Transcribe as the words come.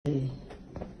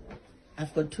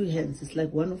I've got two hands. It's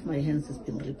like one of my hands has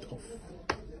been ripped off.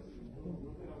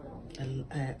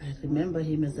 I remember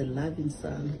him as a loving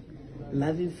son,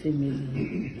 loving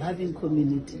family, loving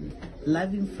community,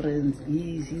 loving friends.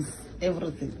 He's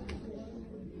everything.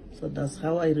 So that's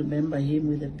how I remember him,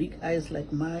 with the big eyes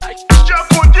like mine.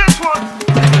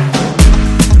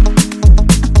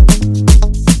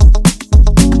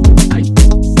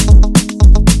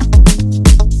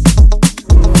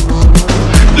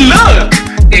 Look,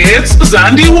 it's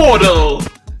Zandi Wardle.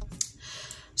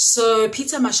 So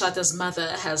Peter Mashata's mother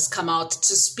has come out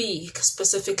to speak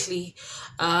specifically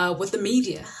with the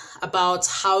media about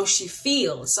how she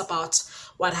feels about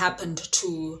what happened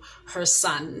to her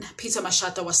son. Peter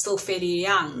Mashata was still fairly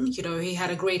young, he had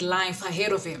a great life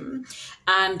ahead of him,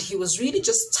 and he was really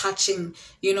just touching,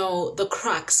 the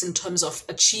cracks in terms of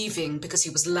achieving, because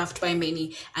he was loved by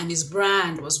many and his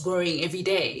brand was growing every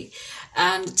day.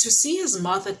 And to see his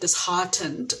mother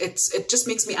disheartened, it just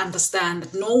makes me understand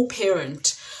that no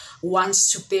parent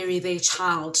wants to bury their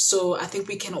child. So I think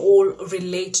we can all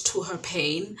relate to her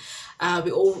pain.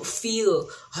 We all feel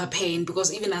her pain,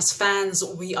 because even as fans,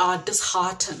 we are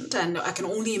disheartened. And I can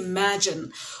only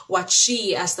imagine what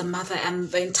she, as the mother,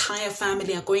 and the entire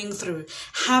family are going through,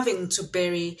 having to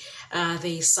bury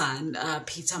their son,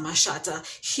 Peter Mashata.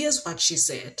 Here's what she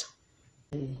said.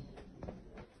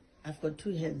 I've got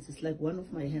two hands. It's like one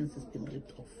of my hands has been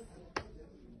ripped off.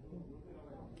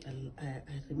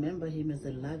 I remember him as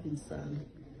a loving son,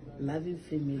 loving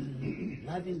family,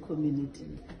 loving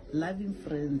community, loving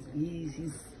friends.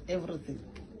 He's everything.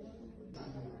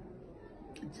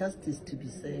 Justice to be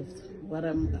served. What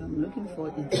I'm looking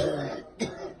for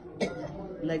is,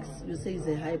 like you say, it's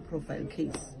a high-profile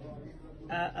case.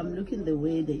 I'm looking the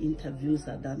way the interviews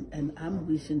are done, and I'm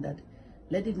wishing that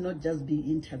let it not just be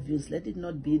interviews. Let it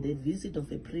not be the visit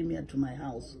of a premier to my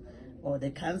house or the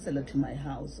councillor to my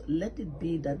house. Let it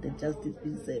be that the justice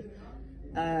be served.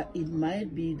 It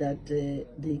might be that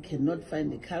they cannot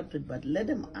find the culprit, but let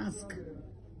them ask.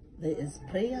 There is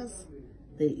prayers,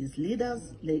 there is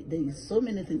leaders, there is so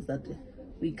many things that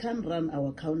we can't run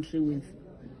our country with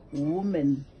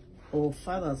women or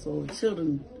fathers or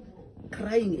children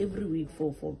crying every week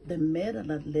for the murder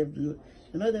that left.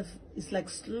 It's like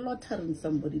slaughtering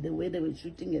somebody the way they were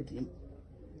shooting at him.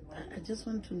 I just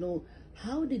want to know,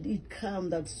 how did it come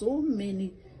that so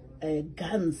many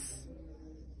guns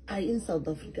are in South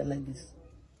Africa like this?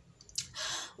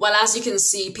 Well, as you can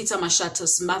see, Peter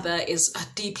Mashata's mother is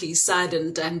deeply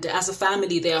saddened, and as a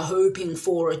family, they are hoping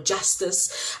for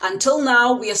justice. Until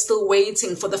now, we are still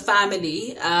waiting for the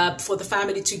family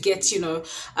to get,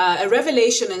 a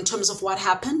revelation in terms of what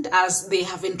happened, as they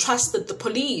have entrusted the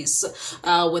police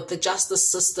with the justice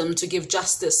system to give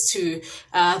justice to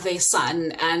their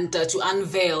son, and to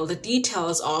unveil the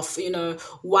details of,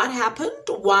 what happened.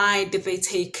 Why did they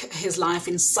take his life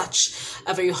in such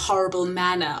a very horrible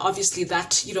manner? Obviously,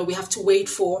 that we have to wait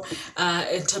for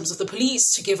in terms of the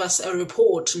police to give us a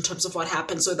report in terms of what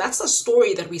happened. So that's a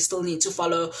story that we still need to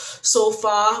follow. So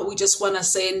far, we just want to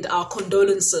send our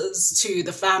condolences to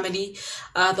the family.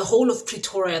 The whole of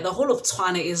Pretoria, the whole of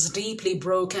Tshwane is deeply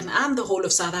broken, and the whole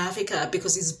of South Africa,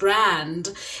 because his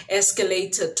brand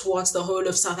escalated towards the whole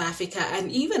of South Africa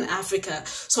and even Africa.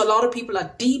 So a lot of people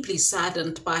are deeply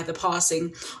saddened by the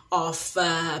passing of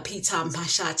Peter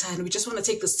Mashata, and we just want to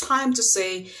take this time to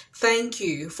say thank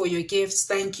you for your gifts.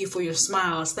 Thank you for your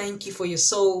smiles. Thank you for your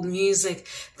soul music.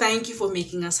 Thank you for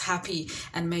making us happy,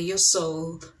 and may your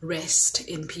soul rest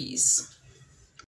in peace.